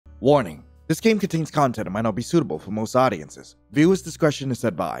Warning. This game contains content that might not be suitable for most audiences. Viewers' discretion is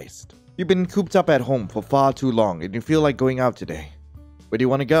advised. You've been cooped up at home for far too long and you feel like going out today. Where do you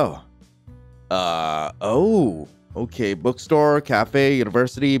want to go? Okay, bookstore, cafe,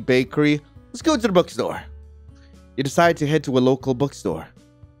 university, bakery. Let's go to the bookstore. You decide to head to a local bookstore.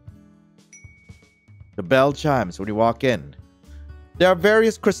 The bell chimes when you walk in. There are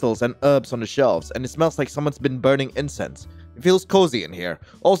various crystals and herbs on the shelves, and it smells like someone's been burning incense. It feels cozy in here.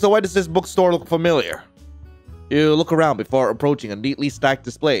 Also, why does this bookstore look familiar? You look around before approaching a neatly stacked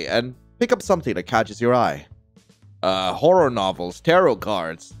display and pick up something that catches your eye. Horror novels, tarot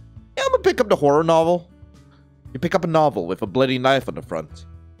cards. Yeah, I'm gonna pick up the horror novel. You pick up a novel with a bloody knife on the front.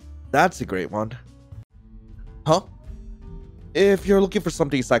 That's a great one. Huh? If you're looking for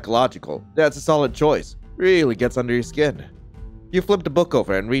something psychological, that's a solid choice. Really gets under your skin. You flip the book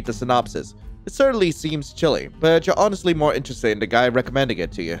over and read the synopsis. It certainly seems chilly, but you're honestly more interested in the guy recommending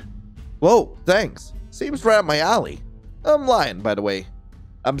it to you. Whoa, thanks. Seems right up my alley. I'm lying, by the way.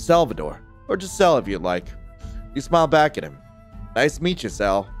 I'm Salvador, or just Sal if you'd like. You smile back at him. Nice to meet you,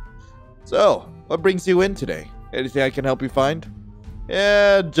 Sal. So, what brings you in today? Anything I can help you find?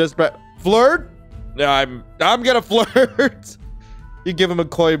 Yeah, just flirt? I'm gonna flirt. You give him a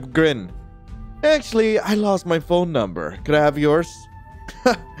coy grin. Actually, I lost my phone number. Could I have yours?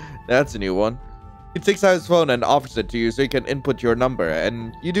 That's a new one. He takes out his phone and offers it to you so you can input your number,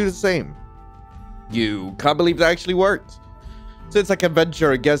 and you do the same. You can't believe that actually worked. Since I can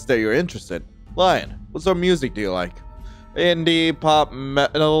venture a guess that you're interested. Lion, what sort of music do you like? Indie, pop,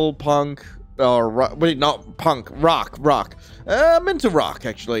 metal, punk, or rock? Wait, not punk, rock. I'm into rock,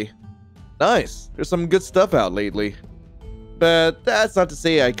 actually. Nice. There's some good stuff out lately. But that's not to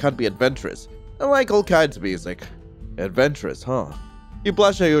say I can't be adventurous. I like all kinds of music. Adventurous, huh? You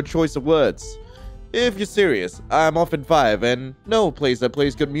blush at your choice of words. If you're serious, I'm off in 5 and know a place that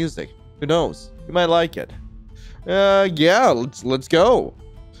plays good music. Who knows? You might like it. Yeah, let's go.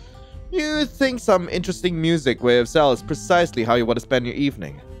 You think some interesting music with Sal is precisely how you want to spend your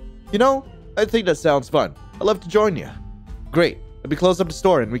evening. You know, I think that sounds fun. I'd love to join you. Great. Let me close up the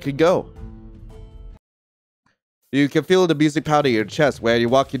store and we can go. You can feel the music pounding in your chest where you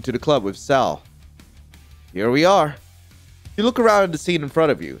walk into the club with Sal. Here we are. You look around at the scene in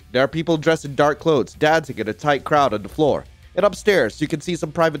front of you. There are people dressed in dark clothes, dancing in a tight crowd on the floor. And upstairs, you can see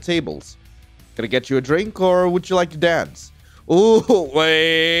some private tables. Can I get you a drink, or would you like to dance? Ooh,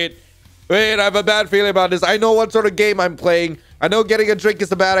 wait, I have a bad feeling about this. I know what sort of game I'm playing. I know getting a drink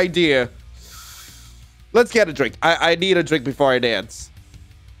is a bad idea. Let's get a drink. I need a drink before I dance.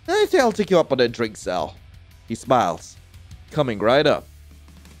 I think I'll take you up on a drink, Sal. He smiles, coming right up.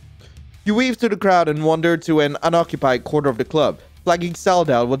 You weave through the crowd and wander to an unoccupied corner of the club, flagging Sal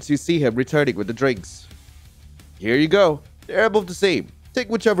down once you see him returning with the drinks. Here you go. They're both the same. Take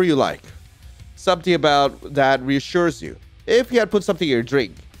whichever you like. Something about that reassures you. If he had put something in your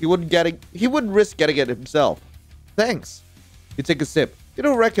drink, he wouldn't risk getting it himself. Thanks. You take a sip. You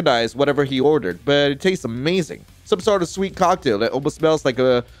don't recognize whatever he ordered, but it tastes amazing. Some sort of sweet cocktail that almost smells like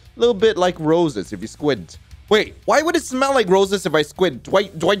a little bit like roses if you squint. Wait, why would it smell like roses if I squint?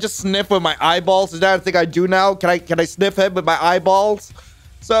 Do I just sniff with my eyeballs? Is that a thing I do now? Can I sniff him with my eyeballs?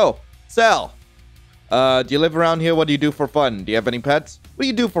 So, Sal, do you live around here? What do you do for fun? Do you have any pets? What do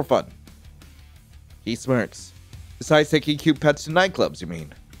you do for fun? He smirks. Besides taking cute pets to nightclubs, you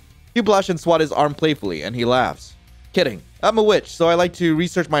mean? You blush and swat his arm playfully, and he laughs. Kidding. I'm a witch, so I like to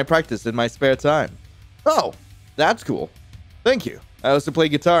research my practice in my spare time. Oh, that's cool. Thank you. I also play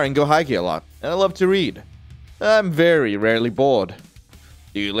guitar and go hiking a lot, and I love to read. I'm very rarely bored.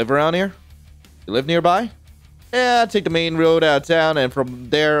 Do you live around here? You live nearby? Yeah, I take the main road out of town, and from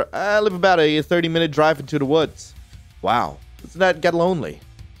there, I live about a 30-minute drive into the woods. Wow, doesn't that get lonely?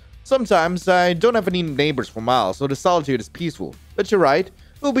 Sometimes I don't have any neighbors for miles, so the solitude is peaceful. But you're right,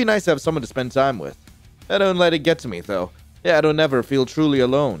 it would be nice to have someone to spend time with. I don't let it get to me, though. Yeah, I don't ever feel truly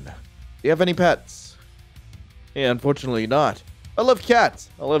alone. Do you have any pets? Yeah, unfortunately not. I love cats.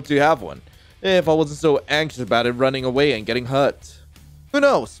 I love to have one. If I wasn't so anxious about it running away and getting hurt. Who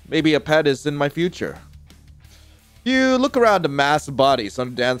knows? Maybe a pet is in my future. You look around the mass of bodies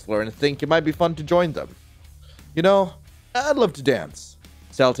on the dance floor and think it might be fun to join them. You know, I'd love to dance.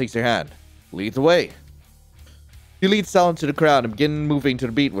 Sal takes your hand. Lead the way. You lead Sal into the crowd and begin moving to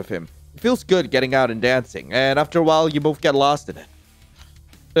the beat with him. It feels good getting out and dancing, and after a while, you both get lost in it.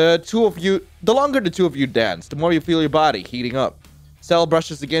 The longer the two of you dance, the more you feel your body heating up. Sal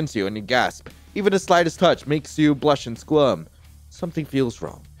brushes against you and you gasp. Even the slightest touch makes you blush and squirm. Something feels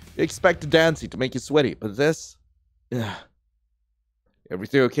wrong. You expect the dancing to make you sweaty, but this...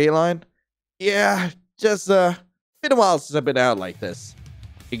 Everything okay, Lion? Yeah, just, been a while since I've been out like this.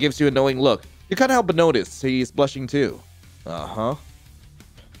 He gives you a knowing look. You can't help but notice he's blushing too. Uh-huh.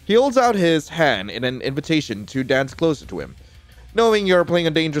 He holds out his hand in an invitation to dance closer to him. Knowing you're playing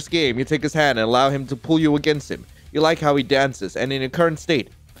a dangerous game, you take his hand and allow him to pull you against him. You like how he dances, and in your current state,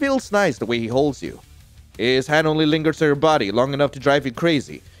 it feels nice the way he holds you. His hand only lingers on your body long enough to drive you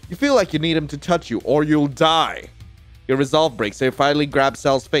crazy. You feel like you need him to touch you or you'll die. Your resolve breaks so you finally grab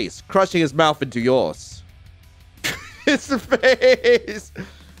Sal's face, crushing his mouth into yours. It's the face!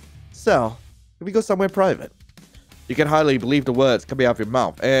 Sal, can we go somewhere private? You can hardly believe the words coming out of your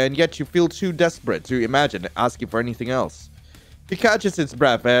mouth, and yet you feel too desperate to imagine asking for anything else. He catches his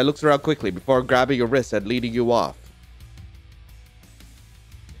breath and looks around quickly before grabbing your wrist and leading you off.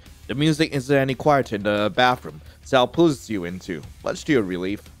 The music isn't any quieter in the bathroom Sal pulls you into, much to your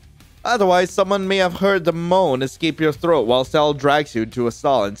relief. Otherwise, someone may have heard the moan escape your throat while Sal drags you into a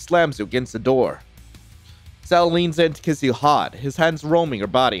stall and slams you against the door. Sal leans in to kiss you hard, his hands roaming your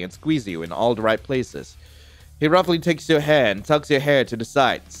body and squeeze you in all the right places. He roughly takes your hand, tucks your hair to the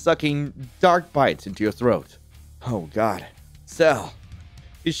side, sucking dark bites into your throat. Oh god. Sal.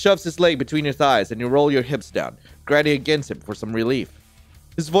 He shoves his leg between your thighs and you roll your hips down, grinding against him for some relief.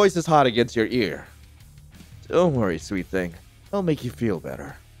 His voice is hot against your ear. Don't worry, sweet thing. I'll make you feel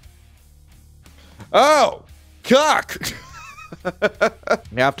better. Oh! Cock!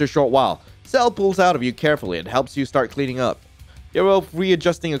 After a short while, Sal pulls out of you carefully and helps you start cleaning up. You're both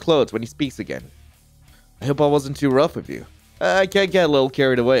readjusting your clothes when he speaks again. I hope I wasn't too rough with you. I can't get a little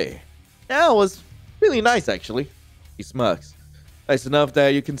carried away. Yeah, it was really nice, actually. He smirks. Nice enough that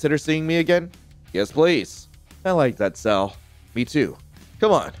you consider seeing me again? Yes, please. I like that, Sal. Me too.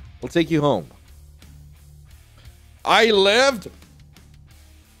 Come on, we'll take you home. I lived?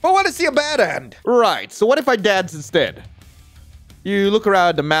 But what is he a bad end? Right, so what if I dance instead? You look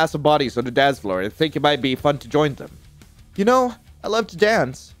around the mass of bodies on the dance floor and think it might be fun to join them. You know, I love to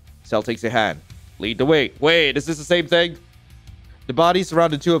dance. Sal takes your hand. Lead the way. Wait, is this the same thing? The bodies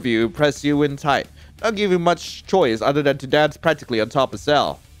around the two of you press you in tight. Not give you much choice other than to dance practically on top of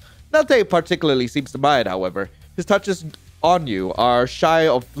Sal. Not that he particularly seems to mind, however. His touches on you are shy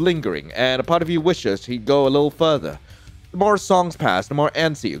of lingering, and a part of you wishes he'd go a little further. The more songs pass, the more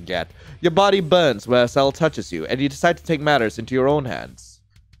antsy you get. Your body burns where Sal touches you, and you decide to take matters into your own hands.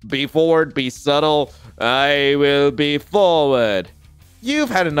 Be forward, be subtle. I will be forward.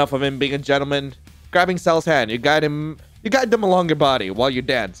 You've had enough of him being a gentleman. Grabbing Sal's hand, you guide them along your body while you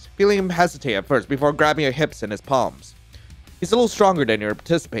dance, feeling him hesitate at first before grabbing your hips in his palms. He's a little stronger than you're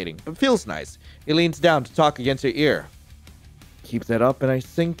participating, but feels nice. He leans down to talk against your ear. Keep that up and I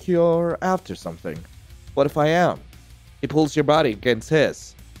think you're after something. What if I am? He pulls your body against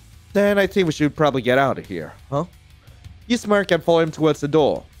his. Then I think we should probably get out of here, huh? You smirk and follow him towards the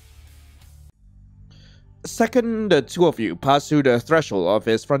door. The second the two of you pass through the threshold of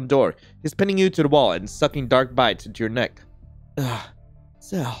his front door, he's pinning you to the wall and sucking dark bites into your neck. Ugh,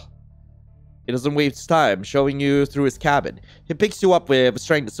 Sal. He doesn't waste time showing you through his cabin. He picks you up with a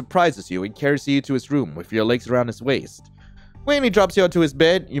strength that surprises you and carries you to his room with your legs around his waist. When he drops you onto his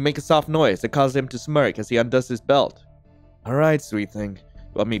bed, you make a soft noise that causes him to smirk as he undoes his belt. Alright, sweet thing.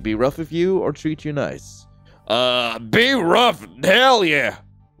 You want me to be rough with you or treat you nice? Be rough! Hell yeah!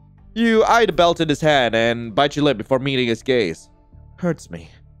 You eye the belt in his hand and bite your lip before meeting his gaze. Hurts me.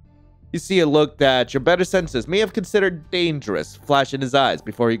 You see a look that your better senses may have considered dangerous flash in his eyes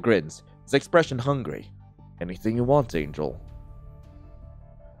before he grins, his expression hungry. Anything you want, Angel.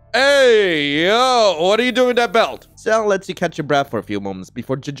 Hey, yo, what are you doing with that belt? Sal lets you catch your breath for a few moments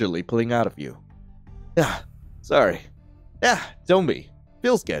before gingerly pulling out of you. Yeah, sorry. Yeah, don't be.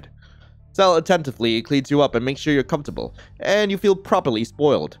 Feels good. Sal attentively cleans you up and makes sure you're comfortable, and you feel properly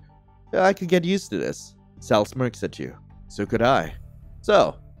spoiled. I could get used to this. Sal smirks at you. So could I.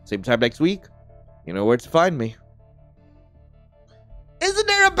 So, same time next week? You know where to find me. Isn't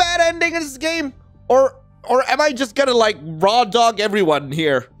there a bad ending in this game? Or am I just gonna, like, raw dog everyone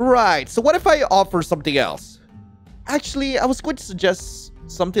here? Right, so what if I offer something else? Actually, I was going to suggest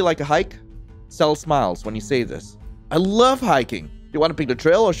something like a hike. Sal smiles when you say this. I love hiking. Do you want to pick the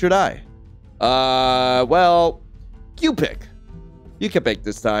trail or should I? Well, you pick. You can pick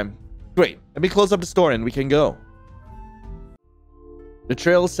this time. Great, let me close up the store and we can go. The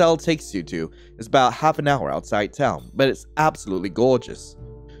trail Sal takes you to is about half an hour outside town, but it's absolutely gorgeous.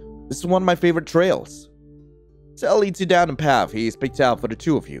 This is one of my favorite trails. Sal leads you down a path he's picked out for the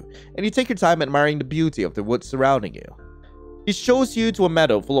two of you, and you take your time admiring the beauty of the woods surrounding you. He shows you to a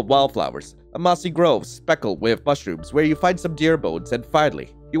meadow full of wildflowers, a mossy grove speckled with mushrooms where you find some deer bones, and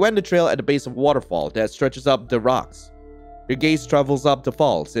finally, you end the trail at the base of a waterfall that stretches up the rocks. Your gaze travels up the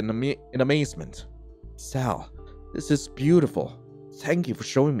falls in amazement. Sal, this is beautiful. Thank you for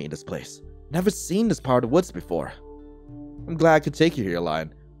showing me this place. Never seen this part of the woods before. I'm glad I could take you here,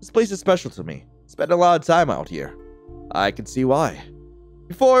 Lion. This place is special to me. Spent a lot of time out here. I can see why.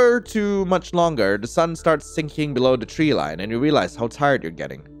 Before too much longer, the sun starts sinking below the tree line and you realize how tired you're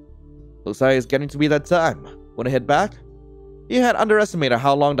getting. Looks like it's getting to be that time. Want to head back? You had underestimated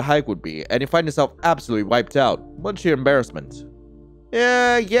how long the hike would be, and you find yourself absolutely wiped out, much to your embarrassment.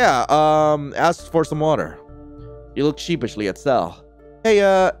 Ask for some water. You look sheepishly at Sal. Hey,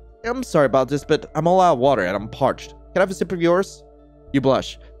 I'm sorry about this, but I'm all out of water and I'm parched. Can I have a sip of yours? You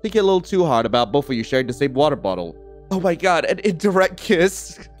blush, thinking a little too hard about both of you sharing the same water bottle. Oh my god, an indirect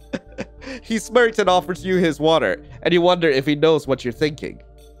kiss! He smirks and offers you his water, and you wonder if he knows what you're thinking.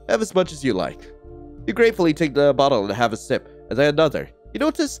 Have as much as you like. You gratefully take the bottle and have a sip, and then another. You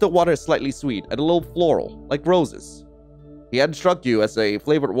notice the water is slightly sweet and a little floral, like roses. He hadn't struck you as a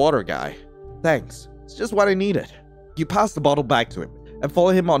flavored water guy. Thanks, it's just what I needed. You pass the bottle back to him, and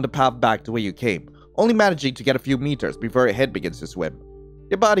follow him on the path back to where you came, only managing to get a few meters before your head begins to swim.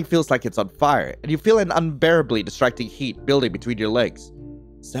 Your body feels like it's on fire, and you feel an unbearably distracting heat building between your legs.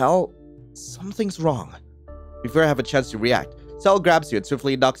 Sal, something's wrong. Before I have a chance to react, Sal grabs you and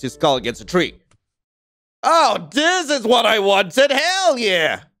swiftly knocks your skull against a tree. Oh, this is what I wanted! Hell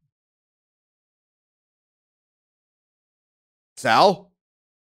yeah! Sal?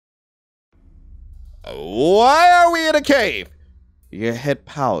 Why are we in a cave? Your head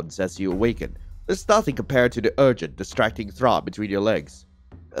pounds as you awaken. There's nothing compared to the urgent, distracting throb between your legs.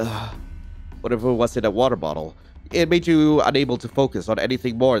 Whatever was in that water bottle, it made you unable to focus on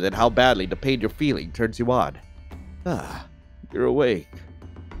anything more than how badly the pain you're feeling turns you on. You're awake.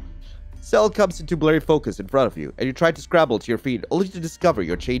 Sal comes into blurry focus in front of you, and you try to scramble to your feet only to discover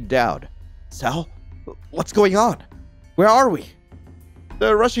you're chained down. Sal? What's going on? Where are we?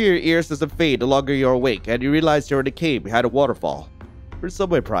 The rush of your ears doesn't fade the longer you're awake, and you realize you're in a cave behind a waterfall. We're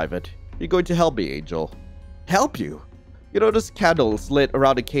somewhere private. You're going to help me, Angel. Help you? You notice candles lit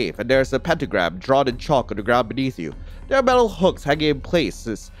around the cave, and there's a pentagram drawn in chalk on the ground beneath you. There are metal hooks hanging in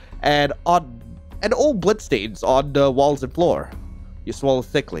places, and old bloodstains on the walls and floor. You swallow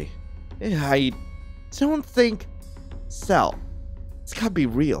thickly. I don't think... Sal, this can't be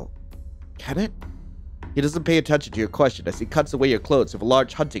real. Can it? He doesn't pay attention to your question as he cuts away your clothes with a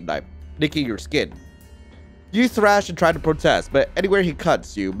large hunting knife, nicking your skin. You thrash and try to protest, but anywhere he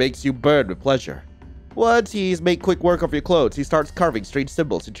cuts you makes you burn with pleasure. Once he's made quick work of your clothes, he starts carving strange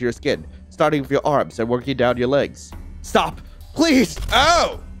symbols into your skin, starting with your arms and working down your legs. Stop! Please!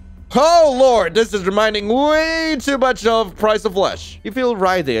 Ow! Oh lord, this is reminding way too much of Price of Flesh. You feel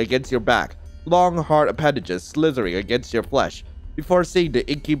writhing against your back, long hard appendages slithering against your flesh, before seeing the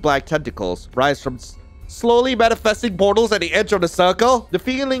inky black tentacles rise from slowly manifesting portals at the edge of the circle. The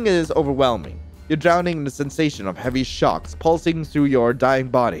feeling is overwhelming. You're drowning in the sensation of heavy shocks pulsing through your dying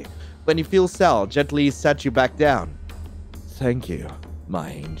body, when you feel Sal gently set you back down. Thank you, my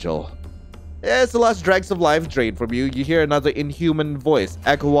angel. As the last dregs of life drain from you, you hear another inhuman voice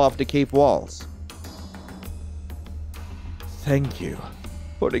echo off the cave walls. Thank you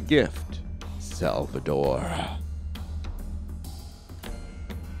for the gift, Salvador.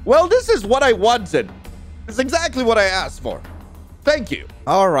 Well, this is what I wanted. It's exactly what I asked for. Thank you.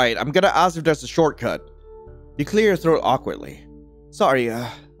 Alright, I'm gonna ask if there's a shortcut. You clear your throat awkwardly. Sorry, I'm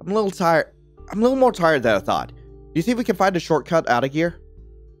a little tired. I'm a little more tired than I thought. Do you think we can find a shortcut out of here?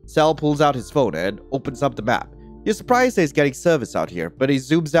 Sal pulls out his phone and opens up the map. You're surprised that he's getting service out here, but he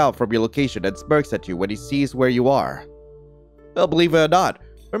zooms out from your location and smirks at you when he sees where you are. Well, believe it or not,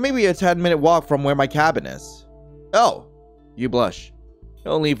 we're maybe a 10-minute walk from where my cabin is. Oh, you blush.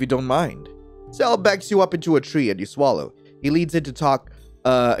 Only if you don't mind. Sal backs you up into a tree and you swallow. He leans in to talk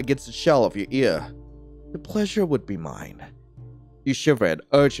against the shell of your ear. The pleasure would be mine. You shiver and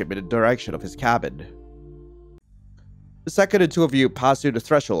urge him in the direction of his cabin. The second the two of you pass through the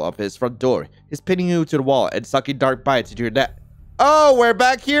threshold of his front door, he's pinning you to the wall and sucking dark bites into your neck. Oh, we're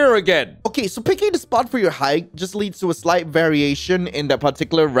back here again! Okay, so picking the spot for your hike just leads to a slight variation in that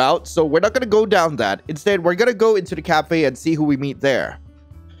particular route, so we're not gonna go down that. Instead, we're gonna go into the cafe and see who we meet there.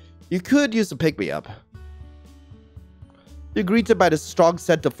 You could use a pick-me-up. You're greeted by the strong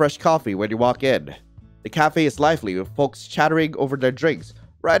scent of fresh coffee when you walk in. The cafe is lively with folks chattering over their drinks,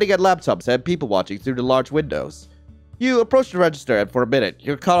 writing at laptops and people watching through the large windows. You approach the register and for a minute,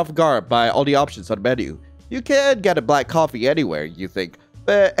 you're caught off guard by all the options on the menu. You can get a black coffee anywhere, you think,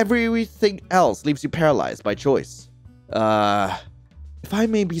 but everything else leaves you paralyzed by choice. If I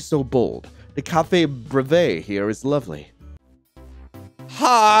may be so bold, the Cafe Brevet here is lovely.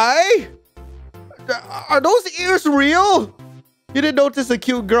 Hi? Are those ears real? You didn't notice a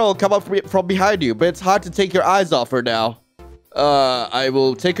cute girl come up from behind you, but it's hard to take your eyes off her now. I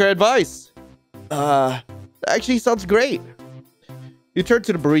will take her advice. Actually sounds great. You turn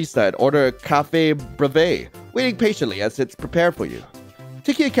to the barista and order a cafe brevet, waiting patiently as it's prepared for you.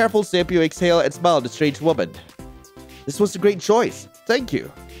 Taking a careful sip, you exhale and smile at the strange woman. This was a great choice. Thank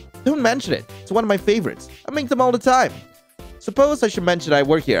you. Don't mention it. It's one of my favorites. I make them all the time. Suppose I should mention I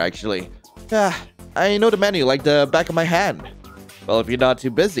work here, actually. I know the menu like the back of my hand. Well, if you're not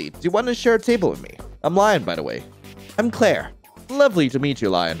too busy, do you want to share a table with me? I'm Lion, by the way. I'm Claire. Lovely to meet you,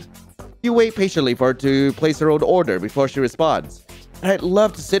 Lion. You wait patiently for her to place her own order before she responds. And I'd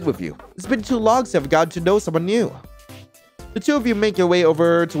love to sit with you. It's been too long since I've gotten to know someone new. The two of you make your way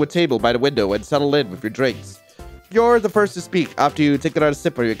over to a table by the window and settle in with your drinks. You're the first to speak after you take another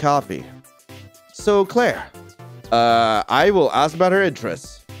sip of your coffee. So, Claire. I will ask about her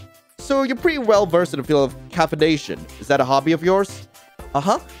interests. So, you're pretty well versed in the field of caffeination. Is that a hobby of yours?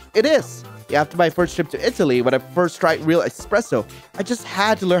 It is. After my first trip to Italy, when I first tried real espresso, I just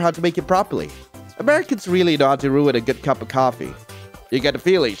had to learn how to make it properly. Americans really know how to ruin a good cup of coffee. You get the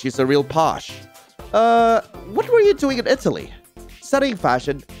feeling she's a real posh. What were you doing in Italy? Studying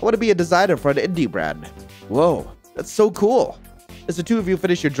fashion. I want to be a designer for an indie brand. Whoa, that's so cool. As the two of you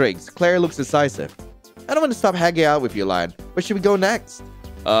finish your drinks, Claire looks decisive. I don't want to stop hanging out with you, Lion. Where should we go next?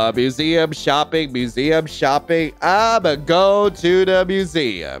 Museum shopping. I'ma go to the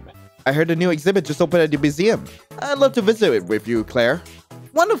museum. I heard a new exhibit just opened at the museum. I'd love to visit it with you, Claire.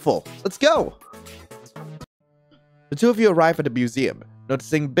 Wonderful. Let's go. The two of you arrive at the museum,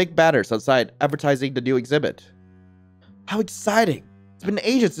 noticing big banners outside advertising the new exhibit. How exciting. It's been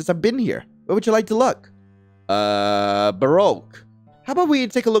ages since I've been here. Where would you like to look? Baroque. How about we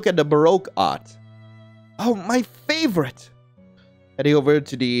take a look at the Baroque art? Oh, my favorite. Heading over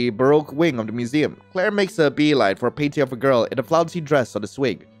to the Baroque wing of the museum, Claire makes a beeline for a painting of a girl in a flouncy dress on the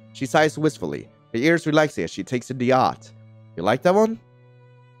swing. She sighs wistfully, her ears relaxing as she takes in the art. You like that one?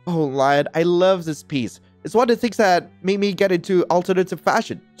 Oh, Lion, I love this piece. It's one of the things that made me get into alternative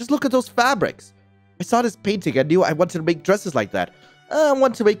fashion. Just look at those fabrics. I saw this painting and knew I wanted to make dresses like that. I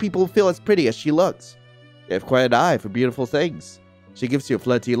want to make people feel as pretty as she looks. You have quite an eye for beautiful things. She gives you a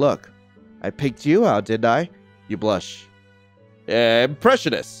flirty look. I picked you out, didn't I? You blush.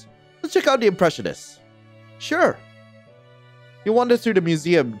 Impressionists. Let's check out the Impressionists. Sure. You wander through the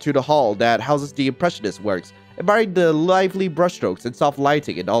museum to the hall that houses the Impressionist works, admiring the lively brushstrokes and soft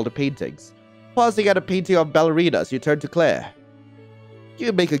lighting in all the paintings. Pausing at a painting of ballerinas, you turn to Claire.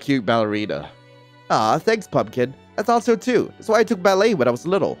 You make a cute ballerina. Ah, thanks, Pumpkin. I thought so too. That's why I took ballet when I was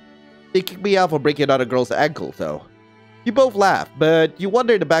little. They kicked me out for breaking another girl's ankle, though. You both laugh, but you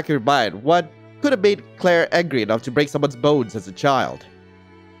wonder in the back of your mind what could have made Claire angry enough to break someone's bones as a child.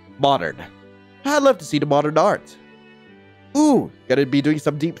 Modern. I'd love to see the modern art. Ooh, gonna be doing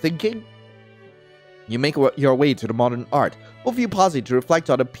some deep thinking? You make your way to the modern art, both of you pausing to reflect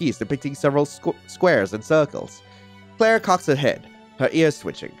on a piece depicting several squares and circles. Claire cocks her head, her ears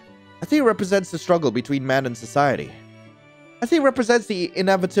twitching. I think it represents the struggle between man and society. I think it represents the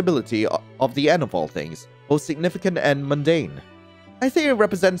inevitability of the end of all things, both significant and mundane. I think it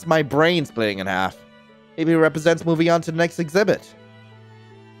represents my brain splitting in half. Maybe it represents moving on to the next exhibit.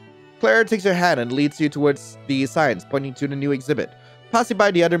 Claire takes your hand and leads you towards the signs pointing to the new exhibit, passing by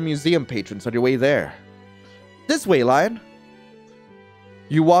the other museum patrons on your way there. This way, Lion.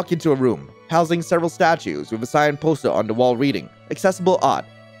 You walk into a room, housing several statues with a sign posted on the wall reading, Accessible Art.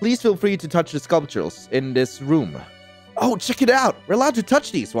 Please feel free to touch the sculptures in this room. Oh, check it out! We're allowed to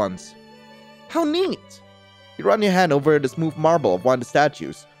touch these ones! How neat! You run your hand over the smooth marble of one of the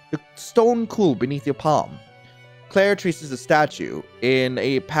statues, the stone cool beneath your palm. Claire traces the statue in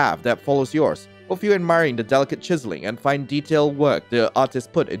a path that follows yours, both of you admiring the delicate chiseling and fine detailed work the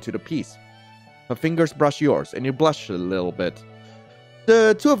artist put into the piece. Her fingers brush yours, and you blush a little bit.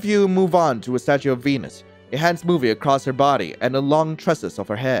 The two of you move on to a statue of Venus, your hands moving across her body and the long tresses of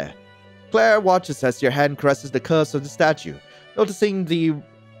her hair. Claire watches as your hand caresses the curves of the statue, noticing the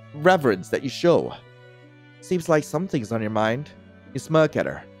reverence that you show. Seems like something's on your mind. You smirk at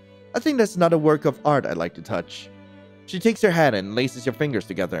her. I think that's another work of art I'd like to touch. She takes your hand and laces your fingers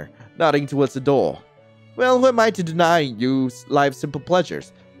together, nodding towards the door. Well, who am I to deny you life's simple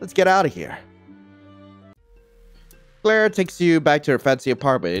pleasures? Let's get out of here. Claire takes you back to her fancy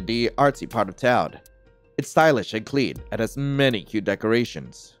apartment in the artsy part of town. It's stylish and clean, and has many cute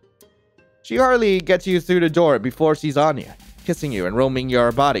decorations. She hardly gets you through the door before she's on you, kissing you and roaming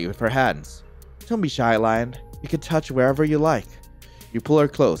your body with her hands. Don't be shy, Lion. You can touch wherever you like. You pull her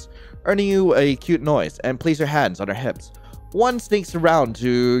close, earning you a cute noise, and place your hands on her hips. One sneaks around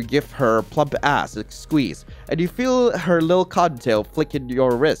to give her plump ass a squeeze, and you feel her little cottontail flick in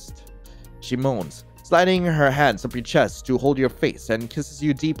your wrist. She moans, sliding her hands up your chest to hold your face and kisses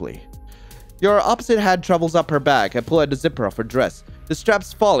you deeply. Your opposite hand travels up her back and pulls at the zipper of her dress, the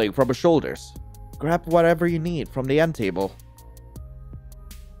straps falling from her shoulders. Grab whatever you need from the end table.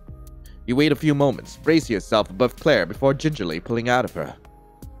 You wait a few moments, brace yourself above Claire before gingerly pulling out of her.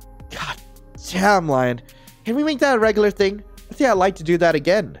 God damn, Lion. Can we make that a regular thing? I think I'd like to do that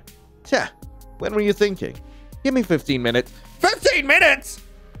again. Tja, when were you thinking? Give me 15 minutes. 15 minutes?!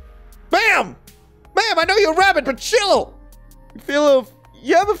 Ma'am! Ma'am, I know you're a rabbit, but chill!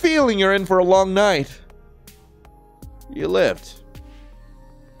 You have a feeling you're in for a long night. You lived.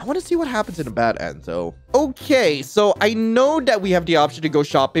 I want to see what happens in a bad end, though. Okay, so I know that we have the option to go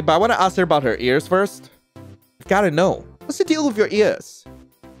shopping, but I want to ask her about her ears first. I've got to know. What's the deal with your ears?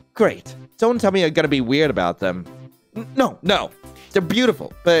 Great. Don't tell me you're going to be weird about them. No. They're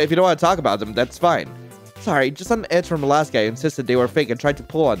beautiful, but if you don't want to talk about them, that's fine. Sorry, just on the edge from the last guy who insisted they were fake and tried to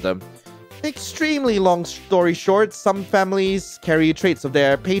pull on them. Extremely long story short, some families carry traits of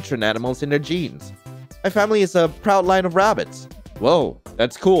their patron animals in their genes. My family is a proud line of rabbits. Whoa,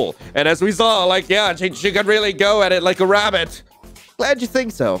 that's cool. And as we saw, she could really go at it like a rabbit. Glad you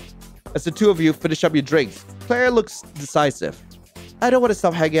think so. As the two of you finish up your drinks, Claire looks decisive. I don't want to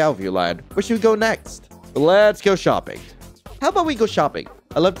stop hanging out with you, Lion. Where should we go next? Let's go shopping. How about we go shopping?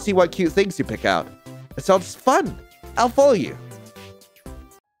 I'd love to see what cute things you pick out. It sounds fun. I'll follow you.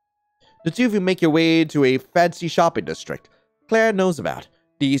 The two of you make your way to a fancy shopping district Claire knows about.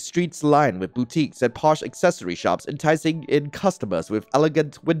 The streets lined with boutiques and posh accessory shops enticing in customers with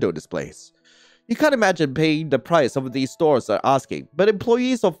elegant window displays. You can't imagine paying the price some of these stores are asking, but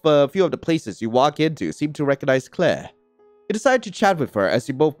employees of a few of the places you walk into seem to recognize Claire. You decide to chat with her as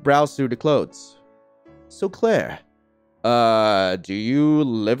you both browse through the clothes. So Claire, do you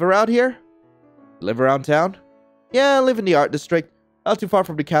live around here? Live around town? Yeah, I live in the art district. Not too far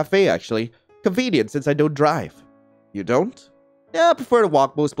from the cafe, actually. Convenient since I don't drive. You don't? Yeah, I prefer to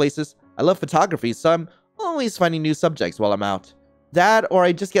walk most places. I love photography, so I'm always finding new subjects while I'm out. That, or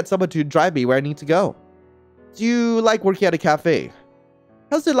I just get someone to drive me where I need to go. Do you like working at a cafe?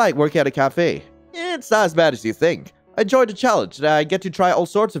 How's it like working at a cafe? It's not as bad as you think. I enjoy the challenge, and I get to try all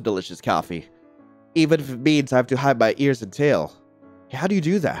sorts of delicious coffee. Even if it means I have to hide my ears and tail. How do you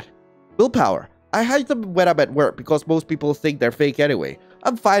do that? Willpower. I hide them when I'm at work because most people think they're fake anyway.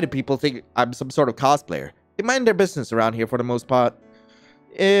 I'm fine if people think I'm some sort of cosplayer. They mind their business around here for the most part.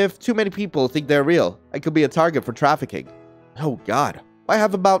 If too many people think they're real, I could be a target for trafficking. Oh god, why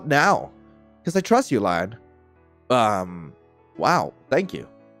have about now? Because I trust you, Lion. Wow, thank you. Do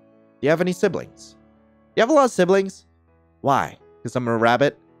you have any siblings? You have a lot of siblings? Why? Because I'm a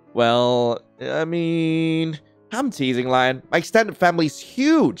rabbit? Well, I mean, I'm teasing, Lion. My extended family's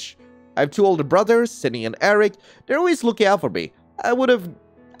huge. I have two older brothers, Sydney and Eric. They're always looking out for me.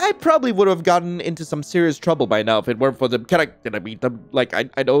 I probably would have gotten into some serious trouble by now if it weren't for them. Can I beat them? Like,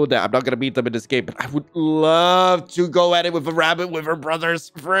 I know that I'm not gonna beat them in this game, but I would love to go at it with a rabbit with her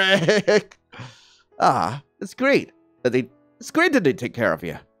brothers. Frick. It's great that they take care of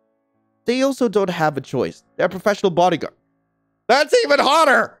you. They also don't have a choice. They're a professional bodyguard. That's even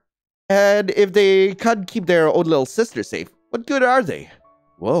hotter! And if they can't keep their own little sister safe, what good are they?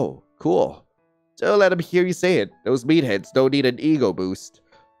 Whoa, cool. Don't let them hear you say it. Those meatheads don't need an ego boost.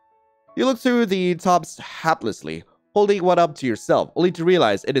 You look through the tops haplessly, holding one up to yourself, only to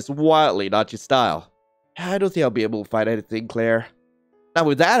realize it is wildly not your style. I don't think I'll be able to find anything, Claire. Now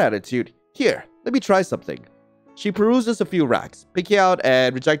with that attitude, here, let me try something. She peruses a few racks, picking out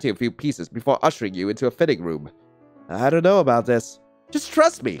and rejecting a few pieces before ushering you into a fitting room. I don't know about this. Just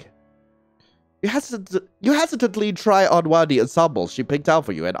trust me. You hesitantly try on one of the ensembles she picked out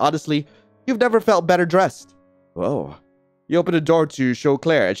for you, and honestly, you've never felt better dressed. Whoa. You open the door to show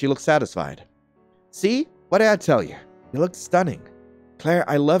Claire, and she looks satisfied. See? What did I tell you? You look stunning. Claire,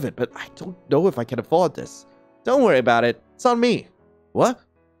 I love it, but I don't know if I can afford this. Don't worry about it. It's on me. What?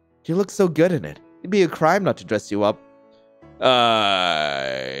 You look so good in it. It'd be a crime not to dress you up. I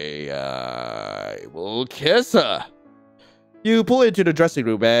will kiss her. You pull into the dressing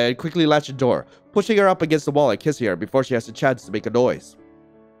room and quickly latch the door, pushing her up against the wall and kissing her before she has a chance to make a noise.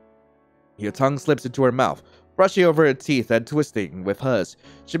 Your tongue slips into her mouth, brushing over her teeth and twisting with hers.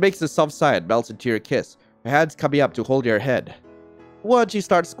 She makes a soft sigh and melts into your kiss, her hands coming up to hold your head. Once she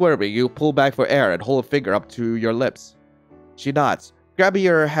starts squirming, you pull back for air and hold a finger up to your lips. She nods, grabbing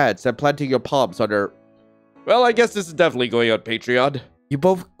your hands and planting your palms on her. Well, I guess this is definitely going on Patreon. You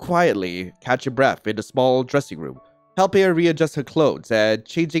both quietly catch your breath in the small dressing room, helping her readjust her clothes and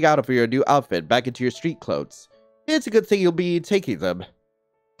changing out of your new outfit back into your street clothes. It's a good thing you'll be taking them.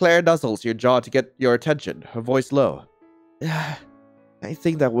 Claire nuzzles your jaw to get your attention, her voice low. I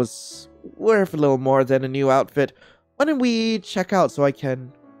think that was worth a little more than a new outfit. Why don't we check out so I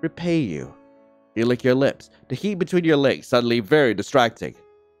can repay you? You lick your lips, the heat between your legs suddenly very distracting.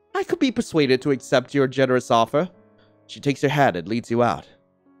 I could be persuaded to accept your generous offer. She takes your hand and leads you out.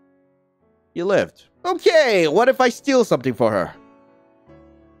 You lift. Okay, what if I steal something for her?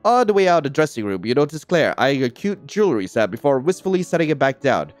 On the way out of the dressing room, you notice Claire eyeing a cute jewelry set before wistfully setting it back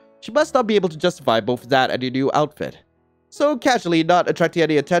down. She must not be able to justify both that and your new outfit. So casually, not attracting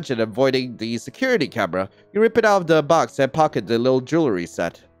any attention and avoiding the security camera, you rip it out of the box and pocket the little jewelry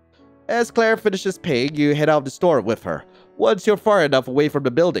set. As Claire finishes paying, you head out of the store with her. Once you're far enough away from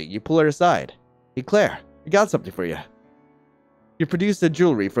the building, you pull her aside. Hey Claire, I got something for you. You produce the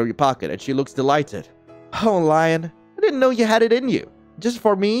jewelry from your pocket and she looks delighted. Oh, Lion, I didn't know you had it in you. Just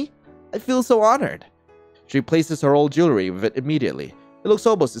for me? I feel so honored. She replaces her old jewelry with it immediately. It looks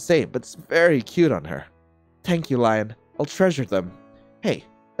almost the same, but it's very cute on her. Thank you, Lion. I'll treasure them. Hey,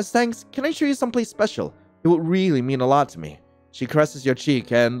 as thanks, can I show you someplace special? It would really mean a lot to me. She caresses your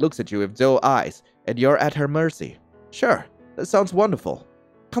cheek and looks at you with doe eyes, and you're at her mercy. Sure, that sounds wonderful.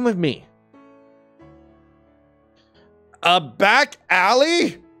 Come with me. A back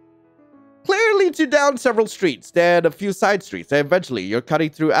alley? Claire leads you down several streets, then a few side streets, and eventually you're cutting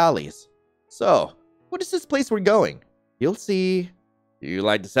through alleys. So, what is this place we're going? You'll see. You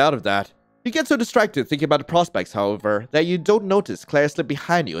like the sound of that. You get so distracted thinking about the prospects, however, that you don't notice Claire slip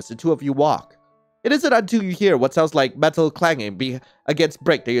behind you as the two of you walk. It isn't until you hear what sounds like metal clanging against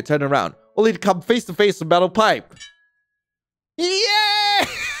brick that you turn around, only to come face to face with metal pipe. Yeah!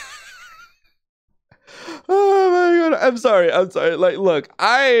 Oh my god, I'm sorry. Like, look,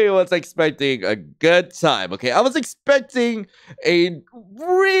 I was expecting a good time, okay? I was expecting a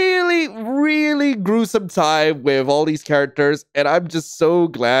really gruesome time with all these characters, and I'm just so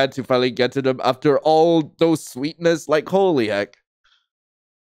glad to finally get to them after all those sweetness. Like, holy heck.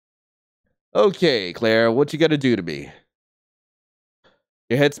 Okay, Claire, what you gonna do to me?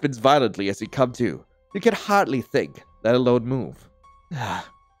 Your head spins violently as you come to. You can hardly think, let alone move.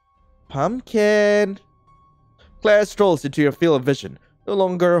 Pumpkin. Claire strolls into your field of vision, no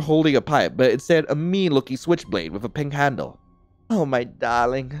longer holding a pipe, but instead a mean-looking switchblade with a pink handle. Oh, my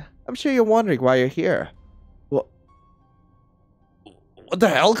darling. I'm sure you're wondering why you're here. What the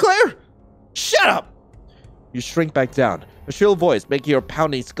hell, Claire? Shut up! You shrink back down, a shrill voice making your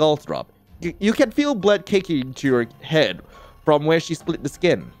pounding skull throb. You can feel blood kicking into your head from where she split the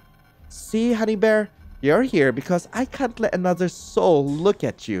skin. See, honey bear? You're here because I can't let another soul look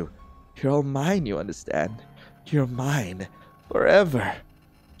at you. You're all mine, you understand? You're mine. Forever.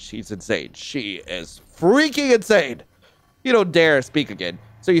 She's insane. She is freaking insane. You don't dare speak again,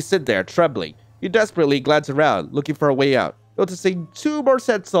 so you sit there, trembling. You desperately glance around, looking for a way out, noticing two more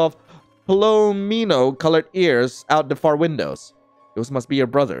sets of palomino-colored ears out the far windows. Those must be your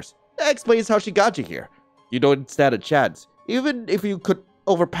brothers. That explains how she got you here. You don't stand a chance, even if you could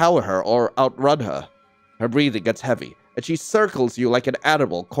overpower her or outrun her. Her breathing gets heavy, and she circles you like an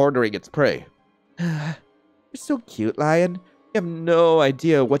animal cornering its prey. You're so cute, Lion. You have no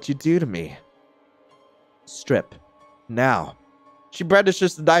idea what you do to me. Strip. Now. She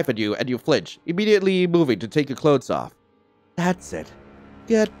brandishes the knife at you, and you flinch, immediately moving to take your clothes off. That's it.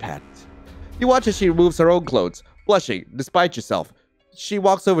 Good pet. You watch as she removes her own clothes, blushing despite yourself. She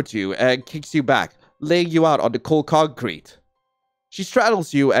walks over to you and kicks you back, laying you out on the cold concrete. She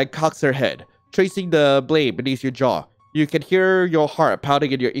straddles you and cocks her head, tracing the blade beneath your jaw. You can hear your heart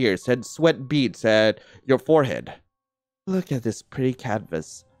pounding in your ears and sweat beads at your forehead. Look at this pretty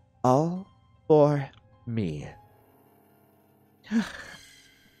canvas. All for me.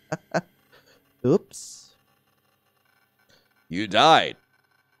 Oops. You died.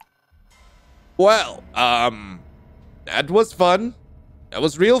 Well, that was fun. That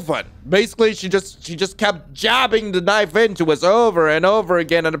was real fun. Basically, she just kept jabbing the knife into us over and over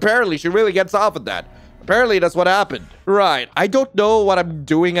again, and apparently she really gets off at that. Apparently, that's what happened. Right, I don't know what I'm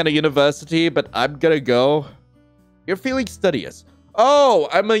doing at a university, but I'm gonna go. You're feeling studious. Oh,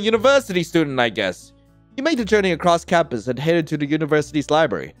 I'm a university student, I guess. You make the journey across campus and headed to the university's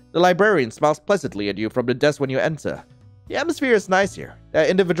library. The librarian smiles pleasantly at you from the desk when you enter. The atmosphere is nice here. There are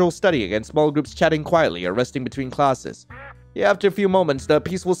individuals studying and small groups chatting quietly or resting between classes. After a few moments, the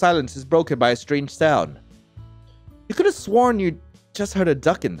peaceful silence is broken by a strange sound. You could have sworn you just heard a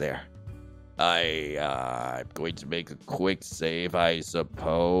duck in there. I'm going to make a quick save, I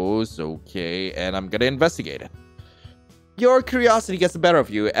suppose. Okay, and I'm gonna investigate it. Your curiosity gets the better of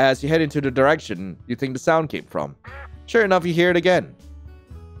you as you head into the direction you think the sound came from. Sure enough, you hear it again.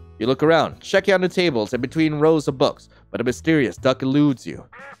 You look around, checking on the tables and between rows of books, but a mysterious duck eludes you.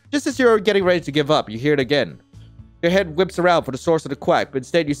 Just as you're getting ready to give up, you hear it again. Your head whips around for the source of the quack, but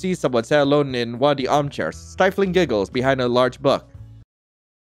instead you see someone sat alone in one of the armchairs, stifling giggles behind a large book.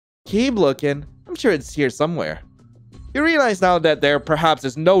 Keep looking. I'm sure it's here somewhere. You realize now that there perhaps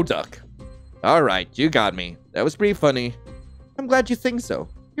is no duck. Alright, you got me. That was pretty funny. I'm glad you think so.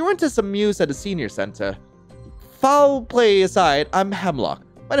 You weren't just amused at the senior center. Foul play aside, I'm Hemlock.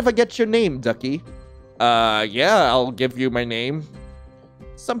 Mind if I get your name, Ducky? Yeah, I'll give you my name.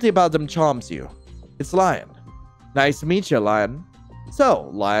 Something about them charms you. It's Lion. Nice to meet you, Lion. So,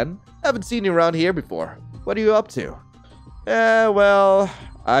 Lion, haven't seen you around here before. What are you up to? Well,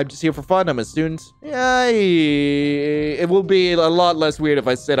 I'm just here for fun. I'm a student. Yeah, it will be a lot less weird if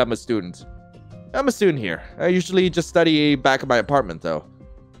I said I'm a student. I'm a student here. I usually just study back at my apartment, though.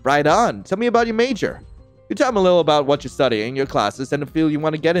 Right on. Tell me about your major. You tell me a little about what you're studying, your classes, and the field you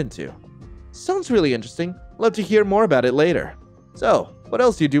want to get into. Sounds really interesting. Love to hear more about it later. So, what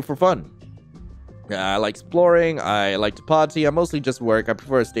else do you do for fun? I like exploring. I like to party. I mostly just work. I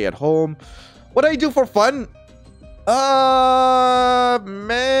prefer to stay at home. What do I do for fun?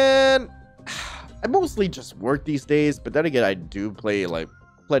 Man. I mostly just work these days, but then again, I do play, like,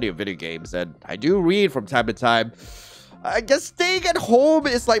 plenty of video games, and I do read from time to time. I guess staying at home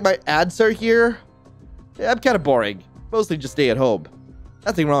is, like, my answer here. Yeah, I'm kind of boring. Mostly just stay at home.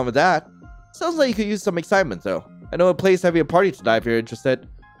 Nothing wrong with that. Sounds like you could use some excitement, though. I know a place having a party tonight if you're interested.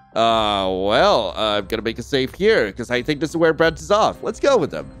 Well, I'm gonna make a save here, because I think this is where Brent is off. Let's go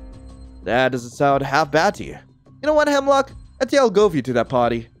with them. That doesn't sound half bad to you. You know what, Hemlock? I think I'll go with you to that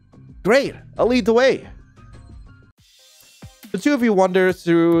party. Great, I'll lead the way. The two of you wander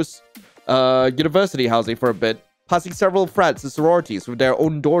through university housing for a bit, passing several frats and sororities with their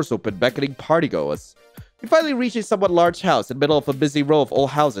own doors open, beckoning partygoers. You finally reach a somewhat large house in the middle of a busy row of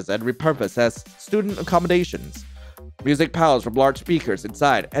old houses and repurposed as student accommodations. Music pounds from large speakers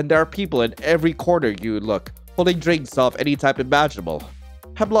inside, and there are people in every corner you look, holding drinks of any type imaginable.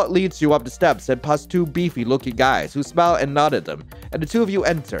 Hemlock leads you up the steps and past two beefy-looking guys who smile and nod at them, and the two of you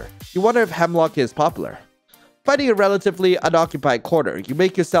enter. You wonder if Hemlock is popular. Finding a relatively unoccupied corner, you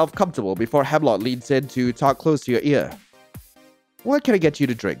make yourself comfortable before Hemlock leans in to talk close to your ear. What can I get you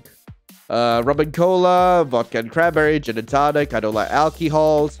to drink? Rum and cola, vodka and cranberry, gin and tonic. I don't like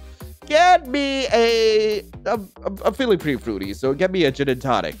alcohols. Get me I'm feeling pretty fruity, so get me a gin and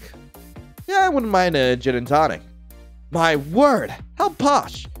tonic. Yeah, I wouldn't mind a gin and tonic. My word, how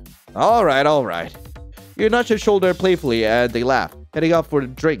posh. Alright. You nudge your shoulder playfully and they laugh, heading off for the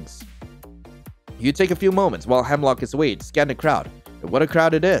drinks. You take a few moments while Hemlock is away to scan the crowd. And what a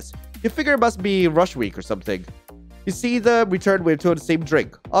crowd it is. You figure it must be rush week or something. You see them return with two of the same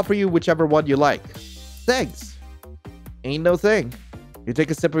drink. Offer you whichever one you like. Thanks. Ain't no thing. You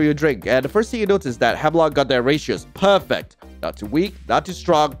take a sip of your drink, and the first thing you notice is that Hemlock got their ratios perfect. Not too weak, not too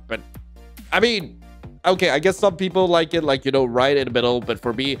strong, but... I mean, okay, I guess some people like it, like, you know, right in the middle, but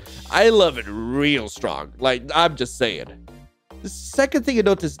for me, I love it real strong. Like, I'm just saying. The second thing you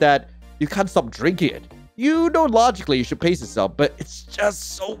notice is that you can't stop drinking it. You know logically you should pace yourself, but it's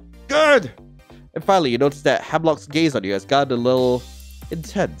just so good. And finally, you notice that Hemlock's gaze on you has gotten a little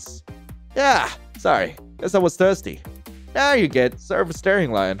intense. Yeah, sorry. Guess I was thirsty. Now you get serve a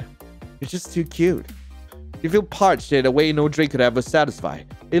staring lion. You're just too cute. You feel parched in a way no drink could ever satisfy.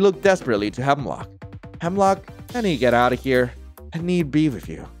 You look desperately to Hemlock. Hemlock, I need to get out of here. I need to be with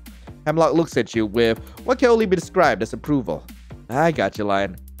you. Hemlock looks at you with what can only be described as approval. I got you,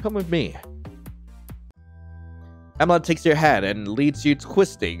 lion. Come with me. Hemlock takes your hand and leads you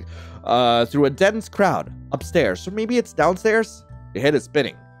twisting through a dense crowd upstairs, or maybe it's downstairs? Your head is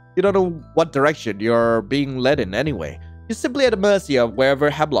spinning. You don't know what direction you're being led in anyway. You're simply at the mercy of wherever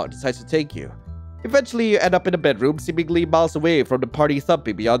Hemlock decides to take you. Eventually, you end up in a bedroom, seemingly miles away from the party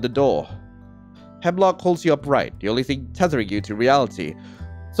thumping beyond the door. Hemlock holds you upright, the only thing tethering you to reality.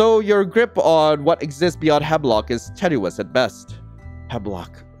 So your grip on what exists beyond Hemlock is tenuous at best.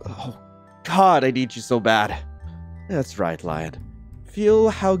 Hemlock. Oh, God, I need you so bad. That's right, lion. Feel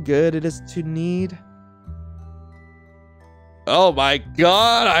how good it is to need? Oh my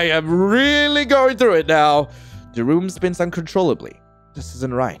God, I am really going through it now. The room spins uncontrollably. This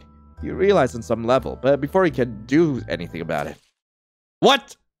isn't right. You realize on some level, but before you can do anything about it.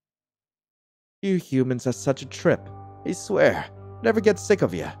 What? You humans are such a trip. I swear, never get sick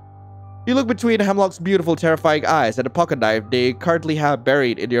of you. You look between Hemlock's beautiful, terrifying eyes and the pocket knife they currently have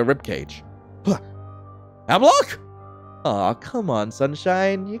buried in your ribcage. Hemlock? Aw, come on,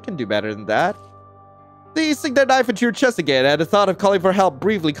 sunshine. You can do better than that. They sink their knife into your chest again, and the thought of calling for help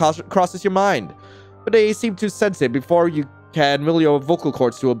briefly crosses your mind. But they seem too sensitive before you can will your vocal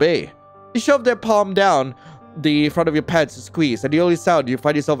cords to obey. They shove their palm down the front of your pants to squeeze, and the only sound you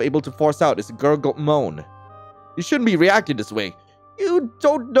find yourself able to force out is a gurgled moan. You shouldn't be reacting this way. You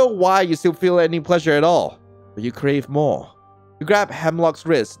don't know why you still feel any pleasure at all, but you crave more. You grab Hemlock's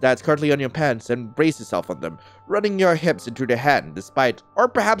wrist that's currently on your pants and brace yourself on them, running your hips into the hand despite, or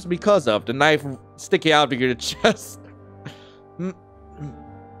perhaps because of, the knife sticking out of your chest.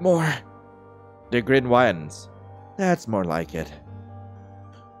 More. The grin widens. That's more like it.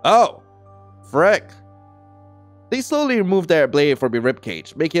 Oh, frick. They slowly remove their blade from your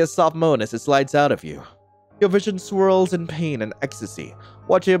ribcage, making a soft moan as it slides out of you. Your vision swirls in pain and ecstasy,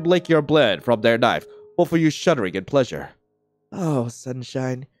 watching them lick your blood from their knife, both of you shuddering in pleasure. Oh,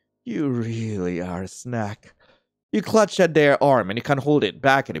 Sunshine, you really are a snack. You clutch at their arm and you can't hold it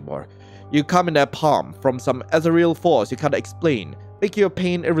back anymore. You come in their palm from some ethereal force you can't explain, making your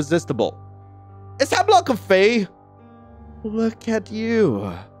pain irresistible. Is Hemlock a fae? Look at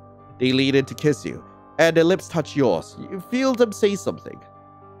you. They lean in to kiss you, and their lips touch yours. You feel them say something.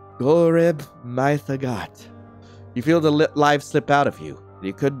 Gorib Mythagot. You feel the life slip out of you, and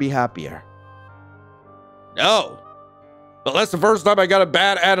you couldn't be happier. No. But that's the first time I got a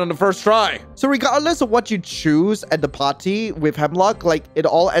bad ad on the first try. So regardless of what you choose at the party with Hemlock, like, it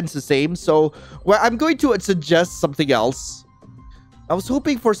all ends the same. So I'm going to suggest something else. I was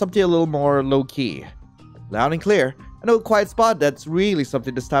hoping for something a little more low-key. Loud and clear. I know a quiet spot that's really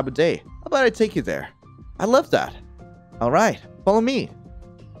something this time of day. How about I take you there? I love that. Alright, follow me.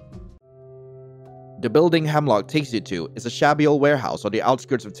 The building Hemlock takes you to is a shabby old warehouse on the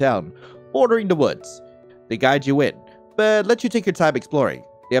outskirts of town, bordering the woods. They guide you in, but let you take your time exploring.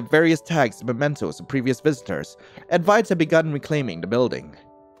 They have various tags and mementos of previous visitors, and vines have begun reclaiming the building.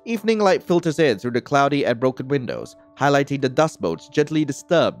 Evening light filters in through the cloudy and broken windows, highlighting the dust motes gently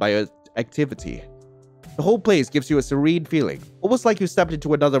disturbed by activity. The whole place gives you a serene feeling, almost like you stepped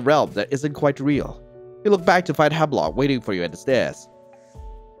into another realm that isn't quite real. You look back to find Hemlock waiting for you at the stairs.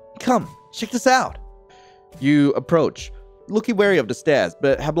 Come, check this out. You approach, looking wary of the stairs,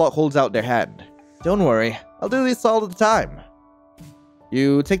 but Hemlock holds out their hand. Don't worry, I'll do this all the time.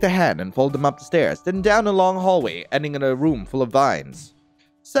 You take their hand and fold them up the stairs, then down a long hallway, ending in a room full of vines.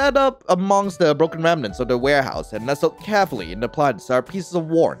 Set up amongst the broken remnants of the warehouse and nestled carefully in the plants are pieces of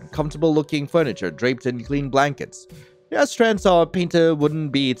worn, comfortable-looking furniture draped in clean blankets. There are strands of painted wooden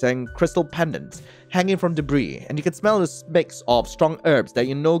beads and crystal pendants hanging from debris, and you can smell the mix of strong herbs that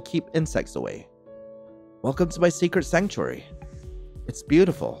you know keep insects away. Welcome to my secret sanctuary. It's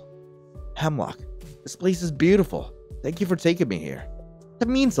beautiful. Hemlock, this place is beautiful. Thank you for taking me here. That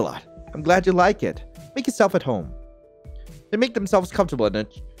means a lot. I'm glad you like it. Make yourself at home. They make themselves comfortable in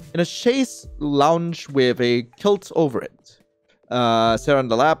a chaise lounge with a kilt over it. Sit on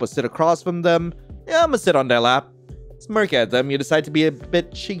the lap or sit across from them. Yeah, I'm gonna sit on their lap. Smirk at them, you decide to be a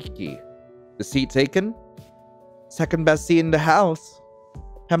bit cheeky. The seat taken? Second best seat in the house.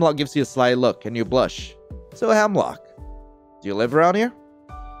 Hemlock gives you a sly look and you blush. So Hemlock, do you live around here?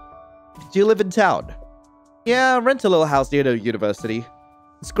 Do you live in town? Yeah, rent a little house near the university.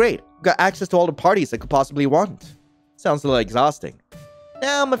 It's great. Got access to all the parties I could possibly want. Sounds a little exhausting.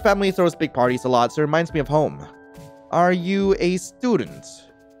 Yeah, my family throws big parties a lot, so it reminds me of home. Are you a student?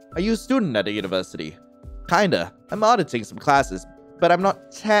 Are you a student at the university? Kinda. I'm auditing some classes, but I'm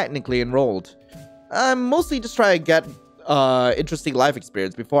not technically enrolled. I'm mostly just trying to get interesting life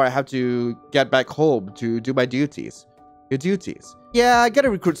experience before I have to get back home to do my duties. Your duties? Yeah, I gotta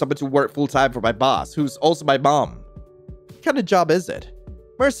recruit someone to work full-time for my boss, who's also my mom. What kind of job is it?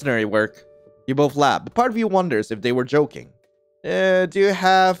 Mercenary work. You both laugh, but part of you wonders if they were joking. Do you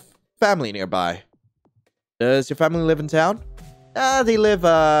have family nearby? Does your family live in town? They live,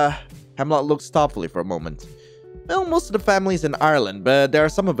 Hemlock looks thoughtfully for a moment. Well, most of the family's in Ireland, but there are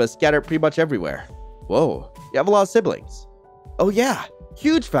some of us scattered pretty much everywhere. Whoa, you have a lot of siblings. Oh yeah,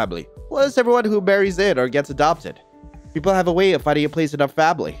 huge family. Plus everyone who marries in or gets adopted. People have a way of finding a place in our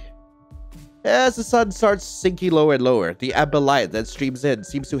family. As the sun starts sinking lower and lower, the amber light that streams in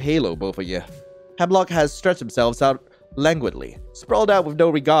seems to halo both of you. Hemlock has stretched himself out languidly, sprawled out with no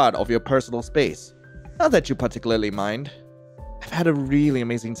regard of your personal space. Not that you particularly mind. I've had a really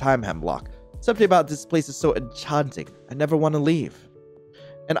amazing time, Hemlock. Something about this place is so enchanting, I never want to leave.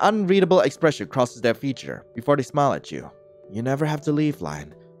 An unreadable expression crosses their feature before they smile at you. You never have to leave,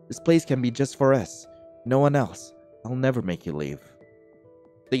 Lion. This place can be just for us. No one else. I'll never make you leave.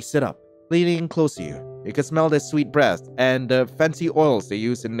 They sit up, leaning in close to you. You can smell their sweet breath and the fancy oils they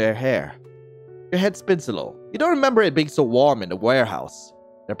use in their hair. Your head spins a little. You don't remember it being so warm in the warehouse.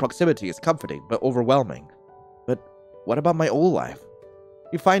 Their proximity is comforting but overwhelming. But what about my old life?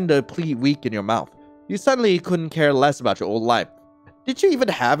 You find the plea weak in your mouth. You suddenly couldn't care less about your old life. Did you even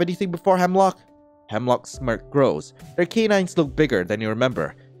have anything before Hemlock? Hemlock's smirk grows. Their canines look bigger than you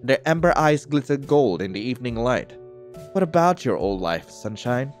remember, Their amber eyes glittered gold in the evening light. What about your old life,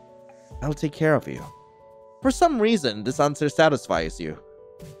 sunshine? I'll take care of you. For some reason, this answer satisfies you.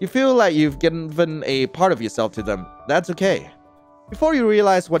 You feel like you've given a part of yourself to them. That's okay. Before you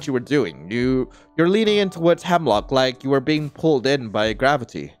realize what you were doing, you're leaning in towards Hemlock like you were being pulled in by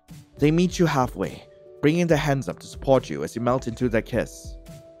gravity. They meet you halfway, bringing their hands up to support you as you melt into their kiss.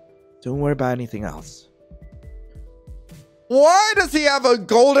 Don't worry about anything else. Why does he have a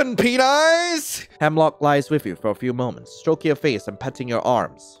golden penis? Hemlock lies with you for a few moments, stroking your face and petting your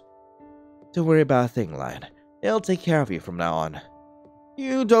arms. Don't worry about a thing, Lion. They'll take care of you from now on.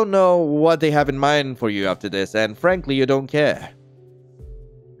 You don't know what they have in mind for you after this, and frankly, you don't care.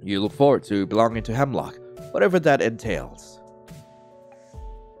 You look forward to belonging to Hemlock, whatever that entails.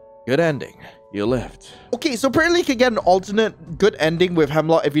 Good ending. You lived. Okay, so apparently you can get an alternate good ending with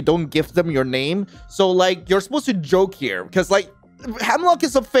Hemlock if you don't give them your name. So, like, you're supposed to joke here, because, like, Hemlock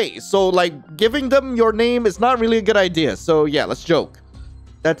is a face, so, like, giving them your name is not really a good idea. So, yeah, let's joke.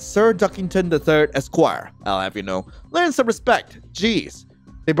 That's Sir Duckington III, Esquire. I'll have you know. Learn some respect. Jeez.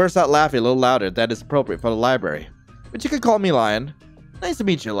 They burst out laughing a little louder than is appropriate for the library. But you can call me Lion. Nice to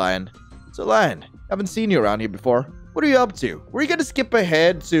meet you, Lion. So, Lion, haven't seen you around here before. What are you up to? We're gonna skip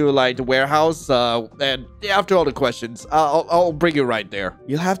ahead to, like, the warehouse, and after all the questions, I'll bring you right there.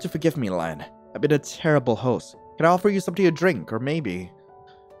 You'll have to forgive me, Lion. I've been a terrible host. Can I offer you something to drink, or maybe...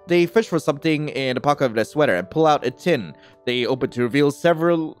 They fish for something in the pocket of their sweater and pull out a tin. They open to reveal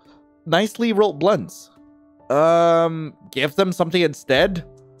several nicely rolled blunts. Give them something instead?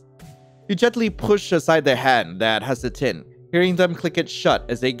 You gently push aside their hand that has the tin, hearing them click it shut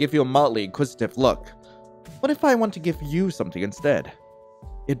as they give you a mildly inquisitive look. What if I want to give you something instead?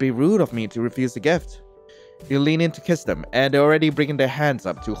 It'd be rude of me to refuse the gift. You lean in to kiss them, and they're already bringing their hands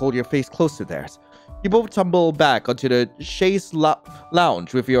up to hold your face close to theirs. You both tumble back onto the chaise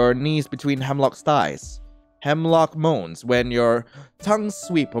lounge with your knees between Hemlock's thighs. Hemlock moans when your tongues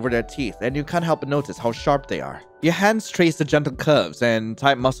sweep over their teeth, and you can't help but notice how sharp they are. Your hands trace the gentle curves and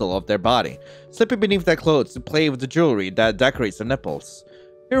tight muscle of their body, slipping beneath their clothes to play with the jewelry that decorates their nipples.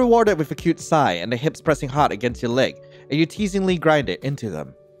 You're rewarded with a cute sigh and the hips pressing hard against your leg, and you teasingly grind it into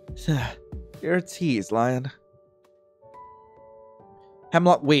them. You're a tease, Lion.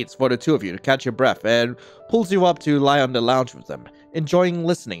 Hemlock waits for the two of you to catch your breath and pulls you up to lie on the lounge with them, enjoying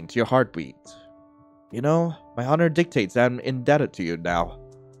listening to your heartbeat. You know, my honor dictates I'm indebted to you now.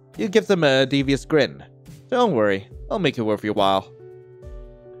 You give them a devious grin. Don't worry, I'll make it worth your while.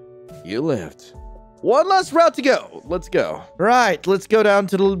 You lived. One last route to go. Let's go. Right, let's go down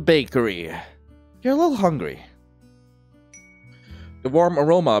to the bakery. You're a little hungry. The warm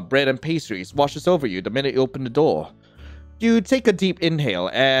aroma of bread and pastries washes over you the minute you open the door. You take a deep inhale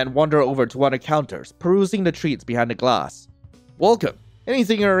and wander over to one of the counters, perusing the treats behind the glass. Welcome.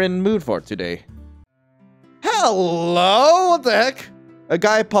 Anything you're in the mood for today? Hello? What the heck? A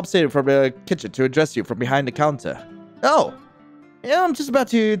guy pops in from the kitchen to address you from behind the counter. Oh. Yeah, I'm just about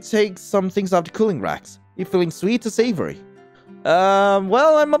to take some things off the cooling racks. You feeling sweet or savory?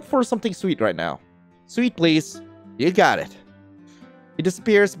 Well, I'm up for something sweet right now. Sweet, please. You got it. He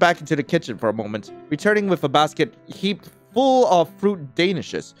disappears back into the kitchen for a moment, returning with a basket heaped full of fruit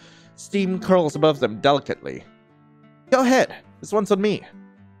danishes. Steam curls above them delicately. Go ahead. This one's on me.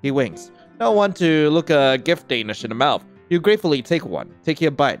 He winks. Don't want to look a gift danish in the mouth. You gratefully take one, taking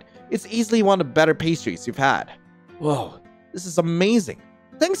a bite. It's easily one of the better pastries you've had. Whoa. This is amazing.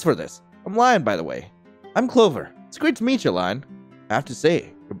 Thanks for this. I'm Lion, by the way. I'm Clover. It's great to meet you, Lion. I have to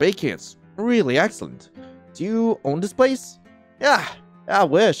say, your baking is really excellent. Do you own this place? Yeah, I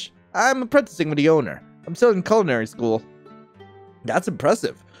wish. I'm apprenticing with the owner. I'm still in culinary school. That's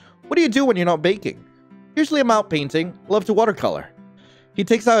impressive. What do you do when you're not baking? Usually I'm out painting. Love to watercolor. He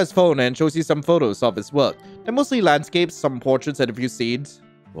takes out his phone and shows you some photos of his work. They're mostly landscapes, some portraits, and a few scenes.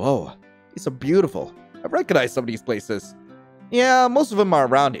 Whoa, these are beautiful. I recognize some of these places. Yeah, most of them are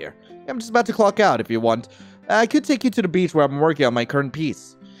around here. I'm just about to clock out if you want. I could take you to the beach where I'm working on my current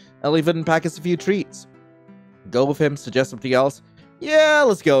piece. I'll even pack us a few treats. Go with him, suggest something else? Yeah,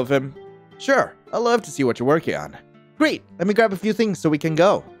 let's go with him. Sure, I'd love to see what you're working on. Great, let me grab a few things so we can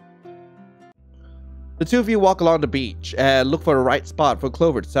go. The two of you walk along the beach and look for the right spot for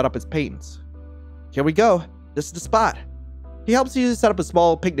Clover to set up his paints. Here we go, this is the spot. He helps you set up a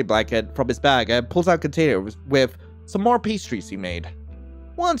small picnic blanket from his bag and pulls out a container with some more pastries he made.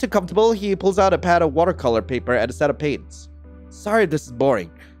 Once you're comfortable, he pulls out a pad of watercolor paper and a set of paints. Sorry if this is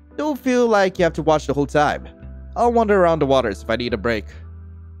boring. Don't feel like you have to watch the whole time. I'll wander around the waters if I need a break.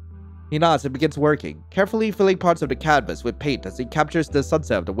 He nods and begins working, carefully filling parts of the canvas with paint as he captures the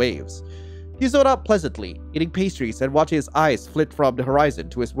sunset of the waves. He stood up pleasantly, eating pastries and watching his eyes flit from the horizon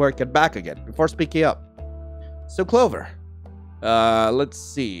to his work and back again before speaking up. So Clover, let's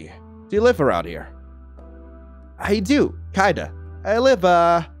see. Do you live around here? I do, kinda. I live,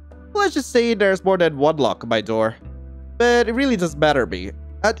 let's just say there's more than one lock on my door. But it really doesn't matter me.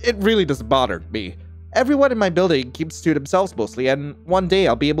 It really doesn't bother me. Everyone in my building keeps to themselves mostly, and one day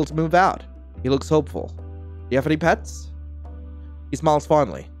I'll be able to move out. He looks hopeful. Do you have any pets? He smiles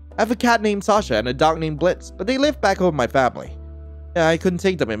fondly. I have a cat named Sasha and a dog named Blitz, but they live back home with my family. Yeah, I couldn't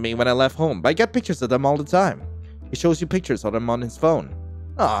take them with me when I left home, but I get pictures of them all the time. He shows you pictures of them on his phone.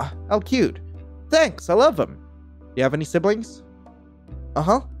 Aw, how cute. Thanks, I love them. Do you have any siblings?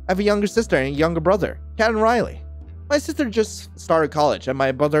 Uh-huh. I have a younger sister and a younger brother, Kat and Riley. My sister just started college and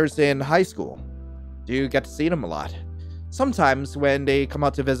my brother's in high school. Do you get to see them a lot? Sometimes when they come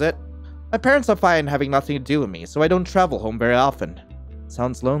out to visit. My parents are fine having nothing to do with me, so I don't travel home very often.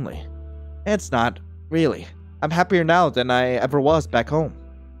 Sounds lonely. It's not, really. I'm happier now than I ever was back home.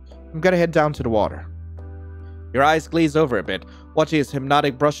 I'm gonna head down to the water. Your eyes glaze over a bit, watching his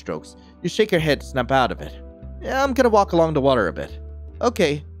hypnotic brushstrokes. You shake your head to snap out of it. Yeah, I'm gonna walk along the water a bit.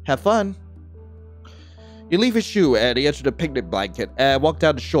 Okay, have fun. You leave his shoe at the edge of the picnic blanket and walk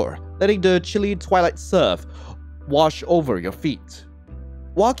down the shore, letting the chilly twilight surf wash over your feet.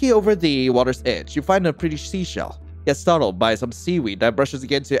 Walking over the water's edge, you find a pretty seashell. Get startled by some seaweed that brushes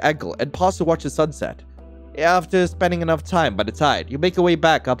against your ankle and pause to watch the sunset. After spending enough time by the tide, you make your way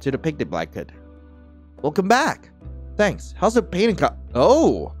back up to the picnic blanket. Welcome back. Thanks. How's the painting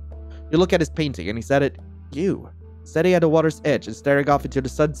Oh! You look at his painting and he's at it. You. Sitting at the water's edge and staring off into the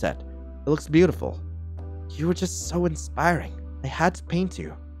sunset. It looks beautiful. You were just so inspiring. I had to paint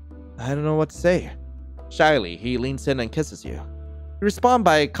you. I don't know what to say. Shyly, he leans in and kisses you. You respond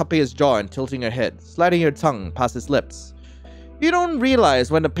by cupping his jaw and tilting your head, sliding your tongue past his lips. You don't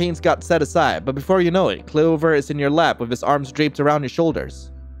realize when the paint's got set aside, but before you know it, Clover is in your lap with his arms draped around your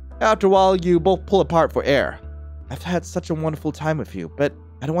shoulders. After a while, you both pull apart for air. I've had such a wonderful time with you, but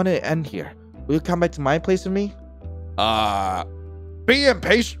I don't want it to end here. Will you come back to my place with me? Be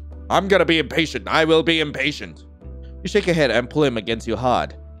impatient. I'm gonna be impatient. I will be impatient. You shake your head and pull him against you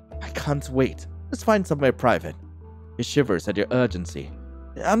hard. I can't wait. Let's find somewhere private. He shivers at your urgency.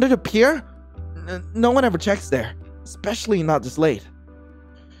 Under the pier? No one ever checks there, especially not this late.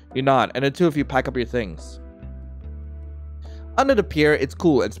 You nod, and the two of you pack up your things. Under the pier, it's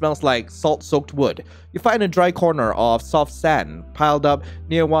cool and smells like salt-soaked wood. You find a dry corner of soft sand piled up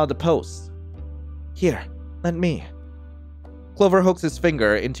near one of the posts. Here, let me. Clover hooks his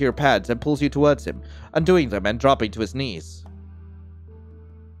finger into your pads and pulls you towards him, undoing them and dropping to his knees.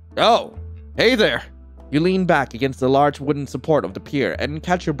 Oh, hey there. You lean back against the large wooden support of the pier and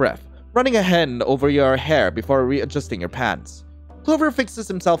catch your breath, running a hand over your hair before readjusting your pants. Clover fixes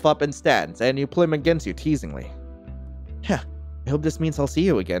himself up and stands, and you pull him against you teasingly. Yeah, I hope this means I'll see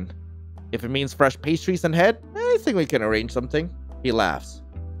you again. If it means fresh pastries and head, I think we can arrange something. He laughs.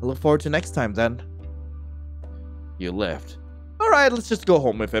 I look forward to next time then. You lift. Alright, let's just go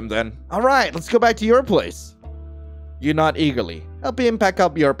home with him then. Alright, let's go back to your place. You nod eagerly, helping him pack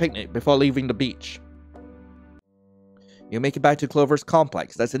up your picnic before leaving the beach. You make it back to Clover's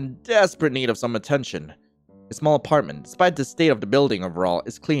complex that's in desperate need of some attention. A small apartment, despite the state of the building overall,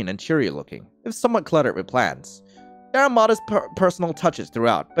 is clean and cheery looking, if somewhat cluttered with plants. There are modest personal touches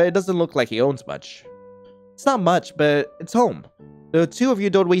throughout, but it doesn't look like he owns much. It's not much, but it's home. The two of you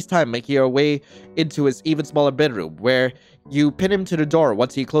don't waste time making your way into his even smaller bedroom, where you pin him to the door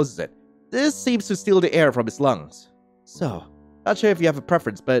once he closes it. This seems to steal the air from his lungs. So, not sure if you have a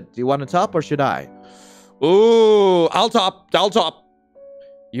preference, but do you want a top or should I? Ooh, I'll top.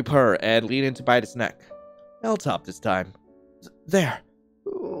 You purr and lean in to bite his neck. I'll top this time. There.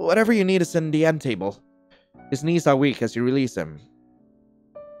 Whatever you need is in the end table. His knees are weak as you release him.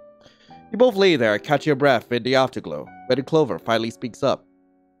 You both lay there, catch your breath in the afterglow, when Clover finally speaks up.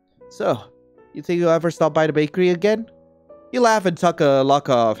 So, you think you'll ever stop by the bakery again? You laugh and tuck a lock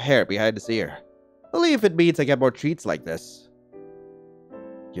of hair behind his ear. Only if it means I get more treats like this.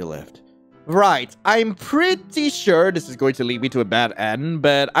 You lift. Right, I'm pretty sure this is going to lead me to a bad end,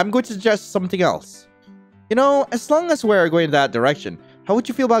 but I'm going to suggest something else. You know, as long as we're going that direction, how would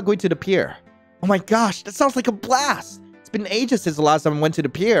you feel about going to the pier? Oh my gosh, that sounds like a blast! It's been ages since the last time I went to the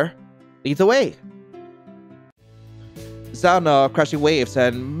pier. Lead the way. The sound of crashing waves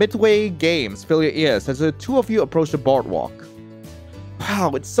and midway games fill your ears as the two of you approach the boardwalk.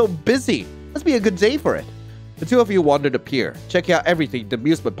 Wow, it's so busy. Must be a good day for it. The two of you wander the pier, checking out everything the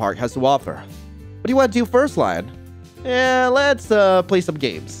amusement park has to offer. What do you want to do first, Lion? Yeah, let's play some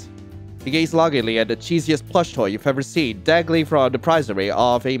games. You gaze longingly at the cheesiest plush toy you've ever seen, dangling from the prize array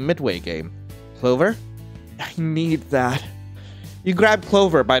of a midway game. Clover? I need that. You grab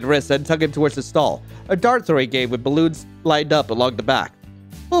Clover by the wrist and tug him towards the stall, a dart throwing game with balloons lined up along the back.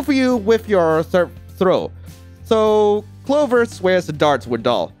 Both of you whiff your throw. So Clover swears the darts were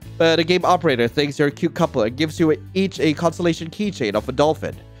dull, but a game operator thinks you're a cute couple and gives you each a consolation keychain of a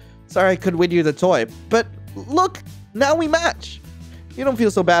dolphin. Sorry I couldn't win you the toy, but look, now we match. You don't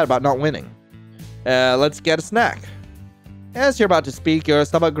feel so bad about not winning. Let's get a snack. As you're about to speak, your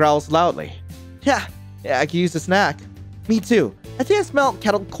stomach growls loudly. Yeah, I can use a snack. Me too. I think I smell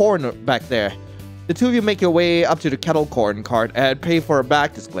kettle corn back there. The two of you make your way up to the kettle corn cart and pay for a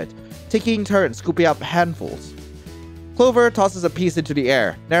bag to split, taking turns scooping up handfuls. Clover tosses a piece into the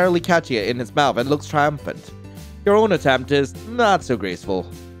air, narrowly catching it in his mouth and looks triumphant. Your own attempt is not so graceful.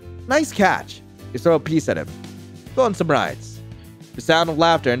 Nice catch. You throw a piece at him. Go on some rides. The sound of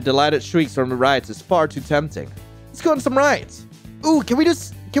laughter and delighted shrieks from the rides is far too tempting. Let's go on some rides. Ooh, can we do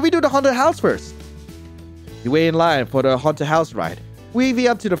the haunted house first? You wait in line for the haunted house ride, weaving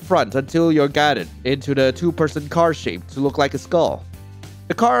up to the front until you're guided into the two-person car shape to look like a skull.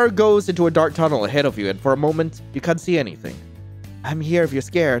 The car goes into a dark tunnel ahead of you, and for a moment, you can't see anything. I'm here if you're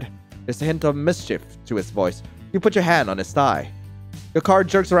scared. There's a hint of mischief to his voice. You put your hand on his thigh. Your car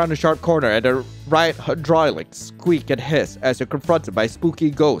jerks around a sharp corner and the right hydraulics squeak and hiss as you're confronted by spooky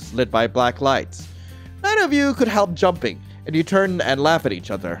ghosts lit by black lights. None of you could help jumping, and you turn and laugh at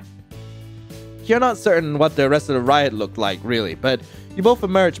each other. You're not certain what the rest of the ride looked like, really, but you both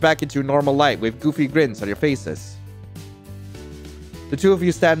emerge back into normal light with goofy grins on your faces. The two of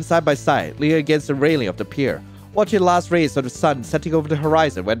you stand side by side, leaning against the railing of the pier, watching the last rays of the sun setting over the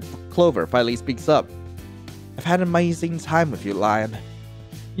horizon when Clover finally speaks up. I've had an amazing time with you, Lion.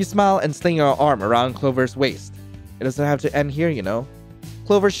 You smile and sling your arm around Clover's waist. It doesn't have to end here, you know.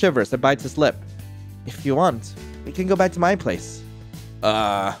 Clover shivers and bites his lip. If you want, we can go back to my place.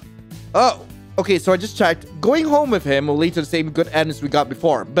 Oh, okay, so I just checked. Going home with him will lead to the same good end as we got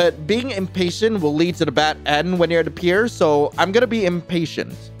before, but being impatient will lead to the bad end when you're at the pier, so I'm gonna be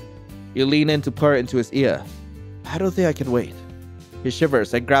impatient. You lean in to purr into his ear. I don't think I can wait. He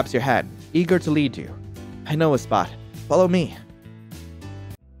shivers and grabs your hand, eager to lead you. I know a spot. Follow me.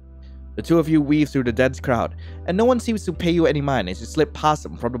 The two of you weave through the dense crowd, and no one seems to pay you any mind as you slip past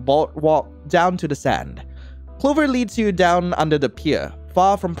them from the boardwalk down to the sand. Clover leads you down under the pier,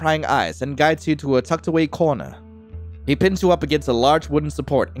 far from prying eyes, and guides you to a tucked-away corner. He pins you up against a large wooden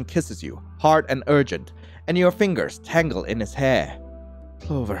support and kisses you, hard and urgent, and your fingers tangle in his hair.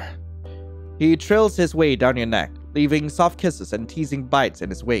 Clover. He trails his way down your neck, leaving soft kisses and teasing bites in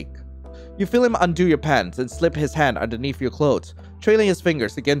his wake. You feel him undo your pants and slip his hand underneath your clothes, trailing his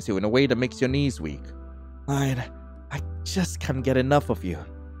fingers against you in a way that makes your knees weak. Lion, I just can't get enough of you.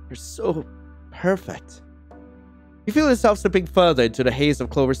 You're so perfect. You feel yourself slipping further into the haze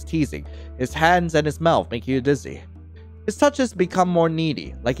of Clover's teasing, his hands and his mouth making you dizzy. His touches become more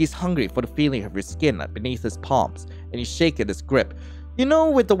needy, like he's hungry for the feeling of your skin beneath his palms, and you shake at his grip. You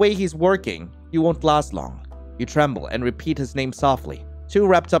know with the way he's working, you won't last long. You tremble and repeat his name softly, too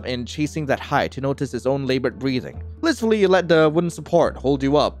wrapped up in chasing that high to notice his own labored breathing. Blissfully, you let the wooden support hold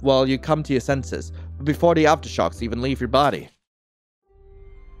you up while you come to your senses, but before the aftershocks even leave your body.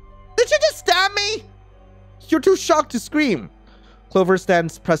 Did you just stab me? You're too shocked to scream. Clover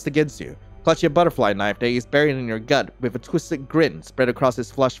stands pressed against you, clutching a butterfly knife that he's buried in your gut with a twisted grin spread across his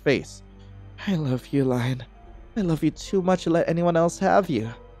flushed face. I love you, Lion. I love you too much to let anyone else have you.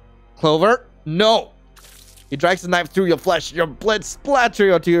 Clover, no! He drags the knife through your flesh, your blood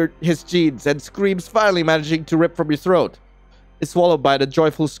splattering onto his jeans, and screams, finally managing to rip from your throat. It's swallowed by the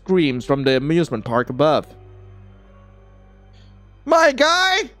joyful screams from the amusement park above. My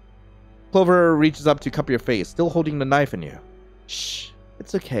guy! Clover reaches up to cup your face, still holding the knife in you. Shh,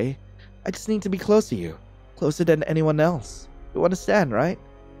 it's okay. I just need to be close to you. Closer than anyone else. You understand, right?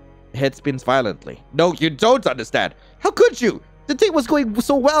 The head spins violently. No, you don't understand. How could you? The date was going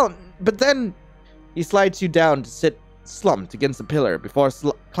so well, but then... He slides you down to sit slumped against the pillar before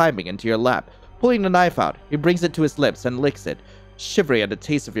climbing into your lap. Pulling the knife out, he brings it to his lips and licks it, shivering at the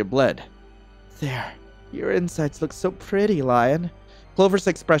taste of your blood. There, your insides look so pretty, Lion. Clover's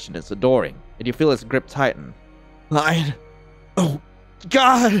expression is adoring, and you feel his grip tighten. Lion! Oh,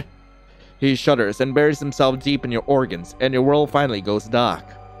 God! He shudders and buries himself deep in your organs, and your world finally goes dark.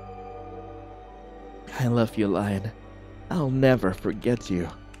 I love you, Lion. I'll never forget you.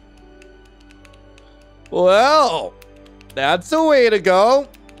 Well, that's the way to go.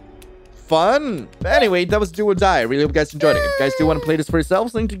 Fun. But anyway, that was Do or Die. I really hope you guys enjoyed it. If you guys do want to play this for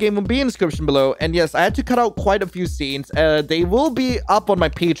yourselves, link to the game will be in the description below. And yes, I had to cut out quite a few scenes. They will be up on my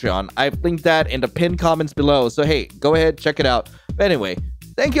Patreon. I've linked that in the pinned comments below. So hey, go ahead, check it out. But anyway,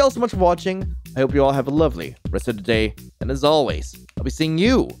 thank you all so much for watching. I hope you all have a lovely rest of the day, and as always, I'll be seeing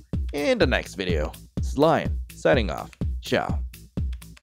you in the next video. This is Lion, signing off. Ciao.